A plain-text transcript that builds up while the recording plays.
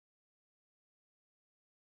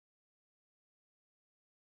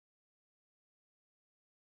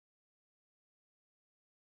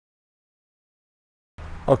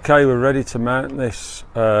Okay, we're ready to mount this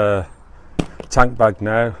tank bag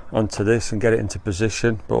now onto this and get it into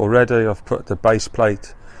position, but already I've put the base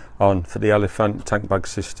plate on for the Elephant tank bag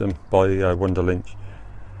system by Wunderlich.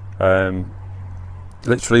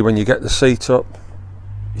 Literally when you get the seat up,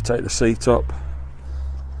 you take the seat up,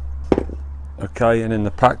 okay, and in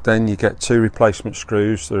the pack then you get 2 replacement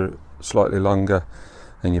screws that are slightly longer,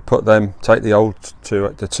 and you put them, take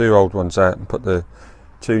the two old ones out and put the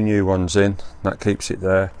 2 new ones in. That keeps it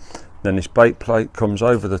there. Then this bait plate comes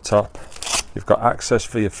over the top. You've got access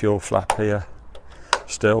for your fuel flap here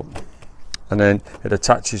still, and then it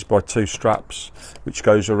attaches by 2 straps which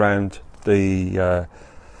goes around the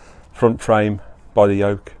front frame by the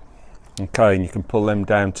yoke. Okay, and you can pull them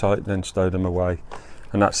down tight and then stow them away,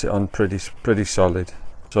 and that's it on pretty solid.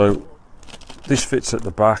 So this fits at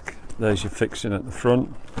the back, there's your fixing at the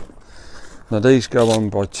front. Now these go on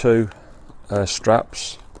by 2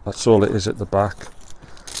 straps, that's all it is at the back.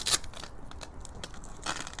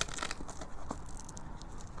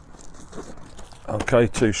 Okay,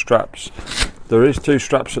 2 straps. There is 2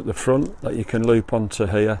 straps at the front that you can loop onto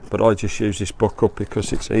here, but I just use this buckle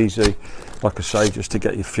because it's easy, like I say, just to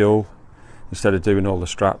get your fuel instead of doing all the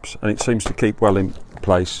straps, and it seems to keep well in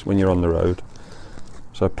place when you're on the road.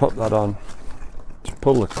 So put that on, just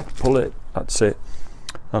pull it, that's it.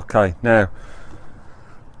 Okay, now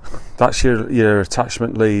that's your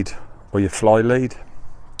attachment lead or your fly lead.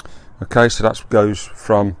 Okay, so that goes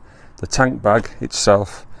from the tank bag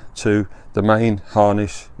itself to the main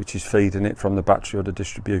harness which is feeding it from the battery or the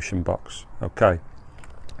distribution box. Okay,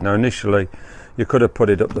 now initially you could have put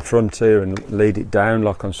it up the front here and lead it down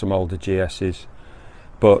like on some older GS's,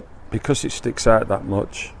 but because it sticks out that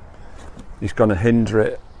much, it's going to hinder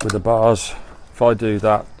it with the bars. If I do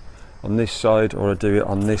that on this side or I do it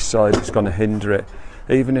on this side, it's going to hinder it.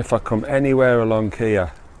 Even if I come anywhere along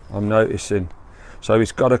here, I'm noticing, so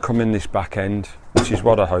it's got to come in this back end, which is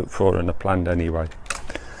what I hope for and I planned anyway.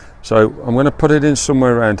 So I'm going to put it in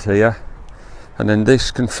somewhere around here, and then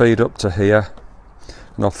this can feed up to here,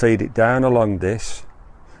 and I'll feed it down along this.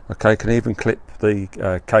 Okay, can even clip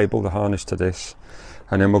the cable, the harness to this,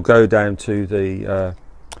 and then we'll go down to the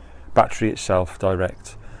battery itself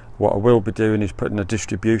direct. What I will be doing is putting a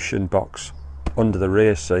distribution box under the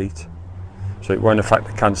rear seat, so it won't affect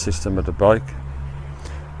the CAN system of the bike,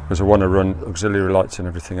 because I want to run auxiliary lights and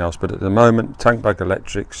everything else. But at the moment, tank bag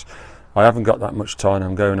electrics, I haven't got that much time.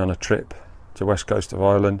 I'm going on a trip to west coast of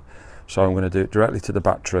Ireland, so I'm going to do it directly to the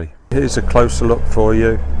battery. Here's a closer look for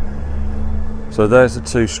you. So there's the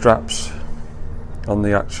 2 straps on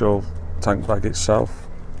the actual tank bag itself,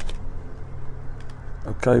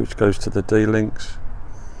 okay, which goes to the D-links,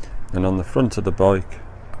 and on the front of the bike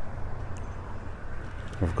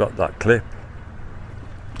I've got that clip,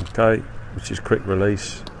 okay, which is quick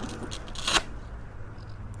release.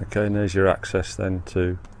 Okay, and there's your access then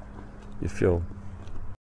to your fuel.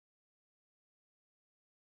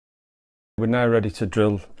 We're now ready to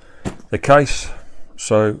drill the case,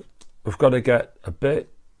 so we've got to get a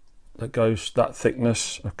bit that goes that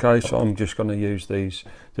thickness. Okay, so I'm just going to use these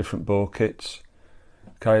different bore kits.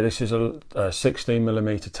 Okay, this is a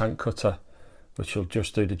 16mm tank cutter, which will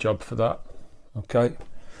just do the job for that. Okay,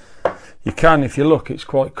 you can, if you look, it's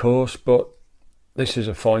quite coarse, but this is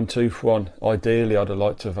a fine tooth one. Ideally I'd have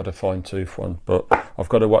liked to have had a fine tooth one, but I've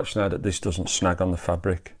got to watch now that this doesn't snag on the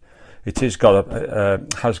fabric. It has got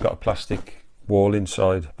a plastic wall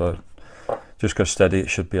inside, but just go steady,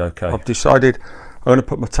 it should be okay. I've decided I'm going to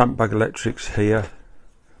put my tank bag electrics here.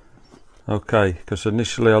 Okay, because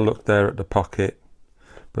initially I looked there at the pocket,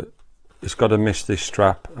 but it's got to miss this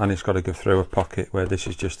strap and it's got to go through a pocket where this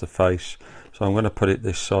is just the face. So I'm going to put it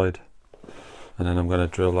this side, and then I'm going to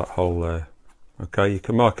drill that hole there. Okay, you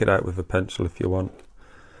can mark it out with a pencil if you want,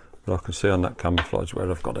 but I can see on that camouflage where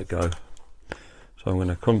I've got to go. So I'm going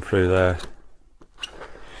to come through there.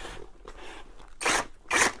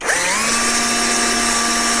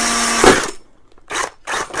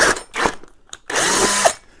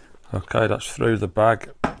 Okay, that's through the bag.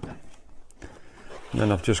 And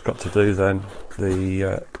then I've just got to do then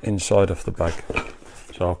the inside of the bag.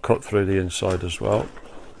 So I'll cut through the inside as well.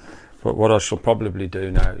 But what I shall probably do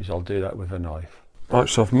now is I'll do that with a knife. Right,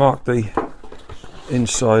 so I've marked the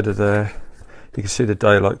inside of there. You can see the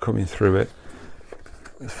daylight coming through it.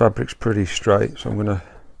 The fabric's pretty straight, so I'm going to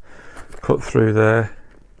cut through there.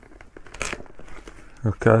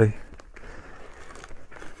 Okay.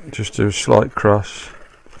 Just do a slight cross.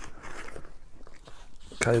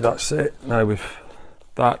 Okay, that's it. Now with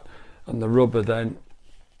that and the rubber then,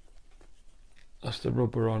 that's the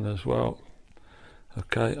rubber on as well.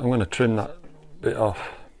 Okay, I'm going to trim that bit off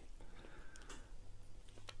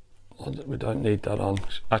We don't need that on,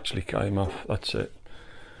 it actually came off, that's it.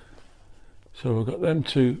 So we've got them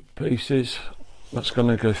two pieces, that's going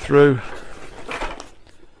to go through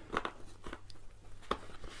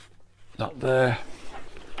that there,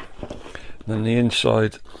 and then the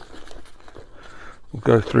inside will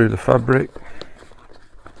go through the fabric.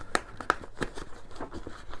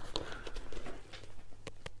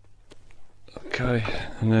 Okay,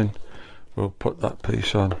 and then we'll put that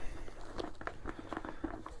piece on.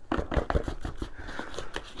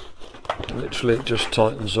 Literally it just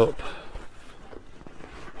tightens up.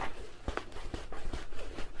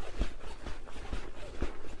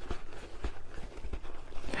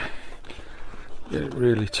 Get it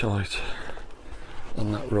really tight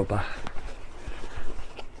on that rubber.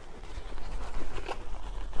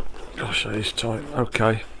 Gosh, that is tight.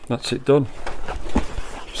 Okay, that's it done.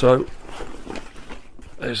 So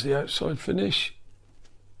there's the outside finish.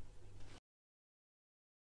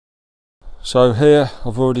 So here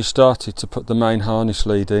I've already started to put the main harness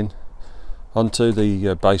lead in onto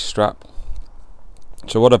the base strap.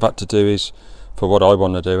 So what I've had to do is, for what I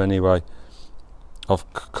want to do anyway,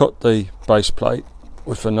 I've cut the base plate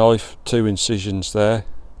with a knife, 2 incisions there,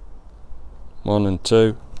 1 and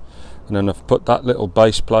 2, and then I've put that little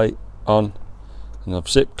base plate on and I've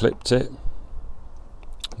zip clipped it.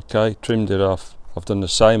 Okay, trimmed it off. I've done the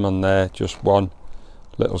same on there, just 1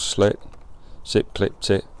 little slit, zip clipped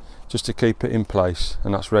it just to keep it in place,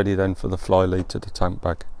 and that's ready then for the fly lead to the tank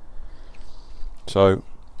bag. So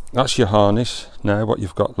that's your harness. Now what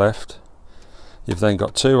you've got left, you've then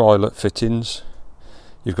got 2 eyelet fittings.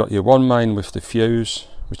 You've got your 1 main with the fuse,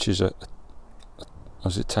 which is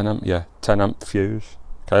is it 10 amp? Yeah, 10 amp fuse.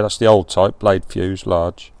 Okay, that's the old type, blade fuse,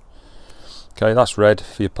 large. Okay, that's red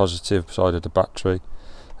for your positive side of the battery,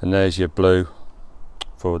 and there's your blue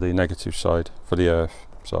for the negative side, for the earth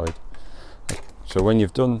side. So when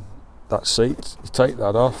you've done that seat, you take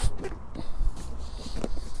that off,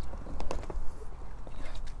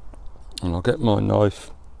 and I'll get my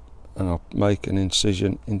knife and I'll make an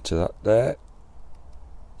incision into that there.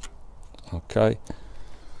 Okay,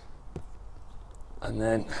 and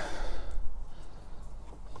then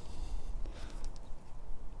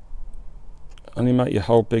only make your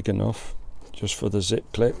hole big enough just for the zip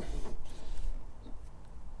clip.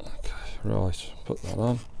 Okay, right, put that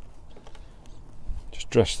on. Just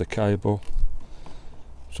dress the cable,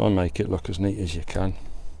 try and make it look as neat as you can,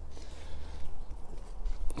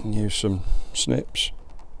 and use some snips.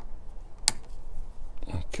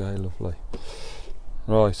 Okay, lovely.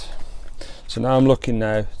 Right, so now I'm looking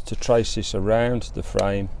now to trace this around the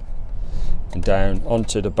frame and down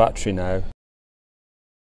onto the battery now.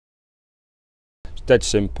 It's dead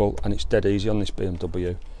simple and it's dead easy on this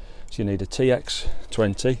BMW. So you need a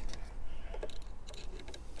TX20.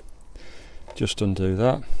 Just undo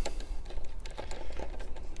that.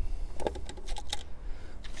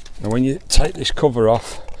 Now when you take this cover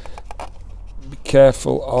off, be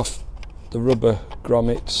careful of the rubber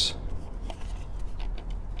grommets.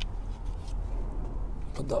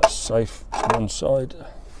 Put that safe one side.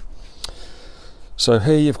 So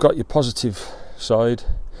here you've got your positive side.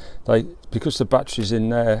 Because the battery's in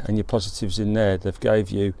there and your positive's in there, they've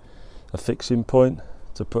gave you a fixing point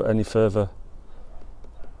to put any further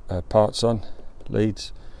parts on,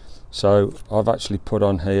 leads. So I've actually put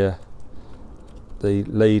on here the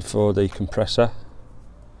lead for the compressor.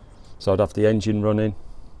 So I'd have the engine running,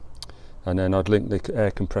 and then I'd link the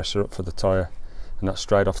air compressor up for the tyre, and that's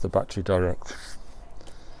straight off the battery direct.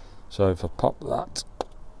 So if I pop that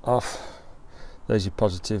off, there's your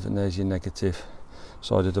positive and there's your negative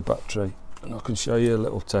side of the battery, and I can show you a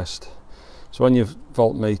little test. So on your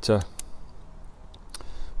voltmeter,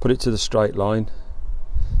 put it to the straight line.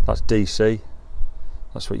 That's DC,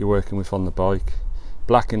 that's what you're working with on the bike.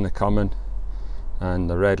 Black in the common and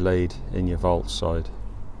the red lead in your volt side.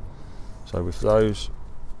 So with those,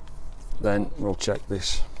 then we'll check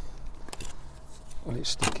this. Will it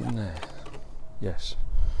stick in there? Yes.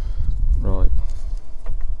 Right,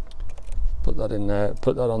 put that in there,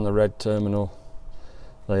 put that on the red terminal.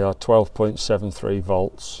 They are 12.73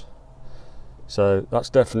 volts. So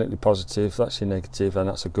that's definitely positive, that's your negative, and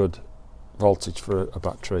that's a good voltage for a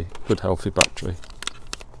battery, good healthy battery.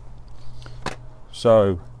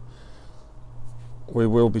 So we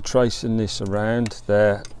will be tracing this around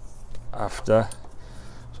there after.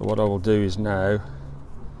 So what I will do is now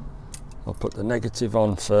I'll put the negative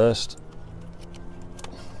on first.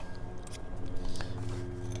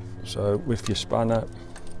 So with your spanner,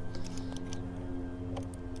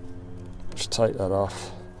 just take that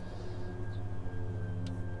off.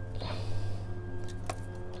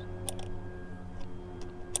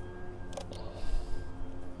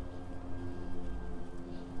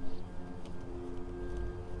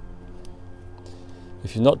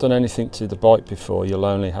 If you've not done anything to the bike before, you'll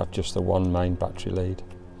only have just the one main battery lead.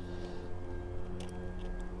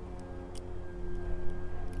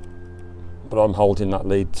 But I'm holding that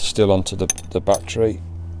lead still onto the battery.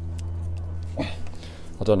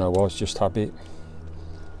 I don't know why, it's just habit.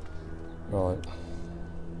 Right.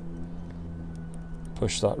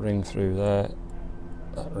 Push that ring through there,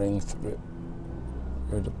 that ring through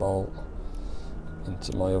the bolt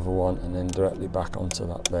into my other one, and then directly back onto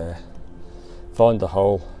that there. Find the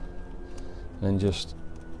hole and then just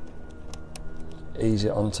ease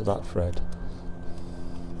it onto that thread.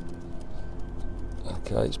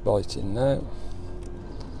 Okay, it's biting now,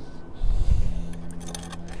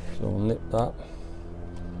 so we'll nip that.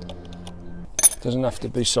 Doesn't have to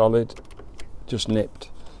be solid, just nipped.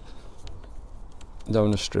 Don't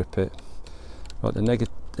want to strip it. Right,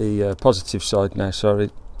 the positive side now,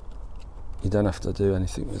 sorry, you don't have to do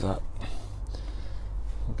anything with that.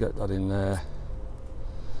 We'll get that in there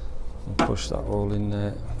and push that all in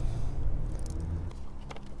there.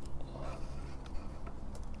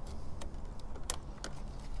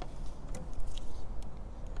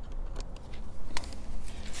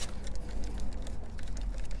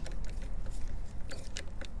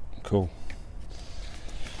 Cool.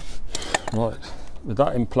 Right, with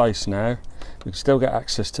that in place now, we can still get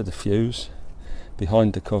access to the fuse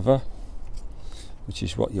behind the cover, which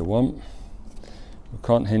is what you want. We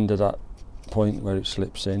can't hinder that point where it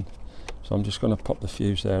slips in, so I'm just going to pop the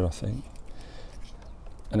fuse there, I think.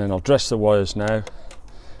 And then I'll dress the wires now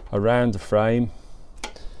around the frame,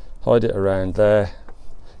 hide it around there,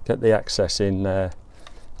 get the access in there,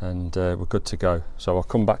 and we're good to go. So I'll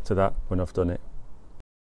come back to that when I've done it.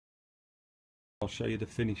 I'll show you the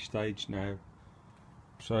finished stage now.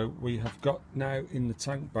 So we have got now in the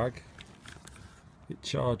tank bag it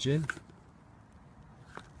charging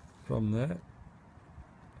from there,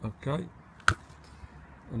 okay,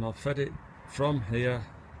 and I've fed it from here.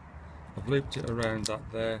 I've looped it around that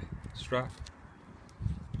there strap,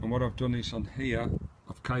 and what I've done is on here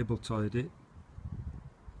I've cable tied it,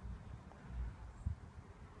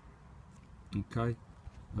 okay,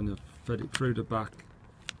 and I've fed it through the back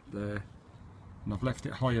there, and I've left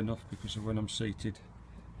it high enough because of when I'm seated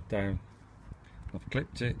down. I've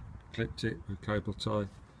clipped it with cable tie.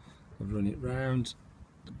 I've run it round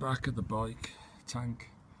the back of the bike tank,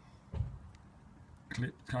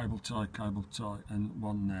 clip, cable tie, and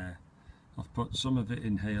one there. I've put some of it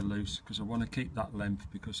in here loose because I want to keep that length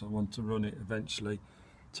because I want to run it eventually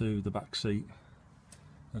to the back seat.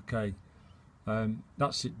 Okay,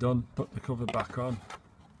 that's it done. Put the cover back on,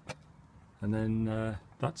 and then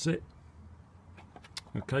that's it.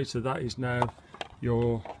 Okay, so that is now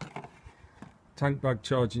your tank bag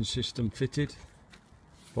charging system fitted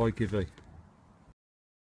by Givi.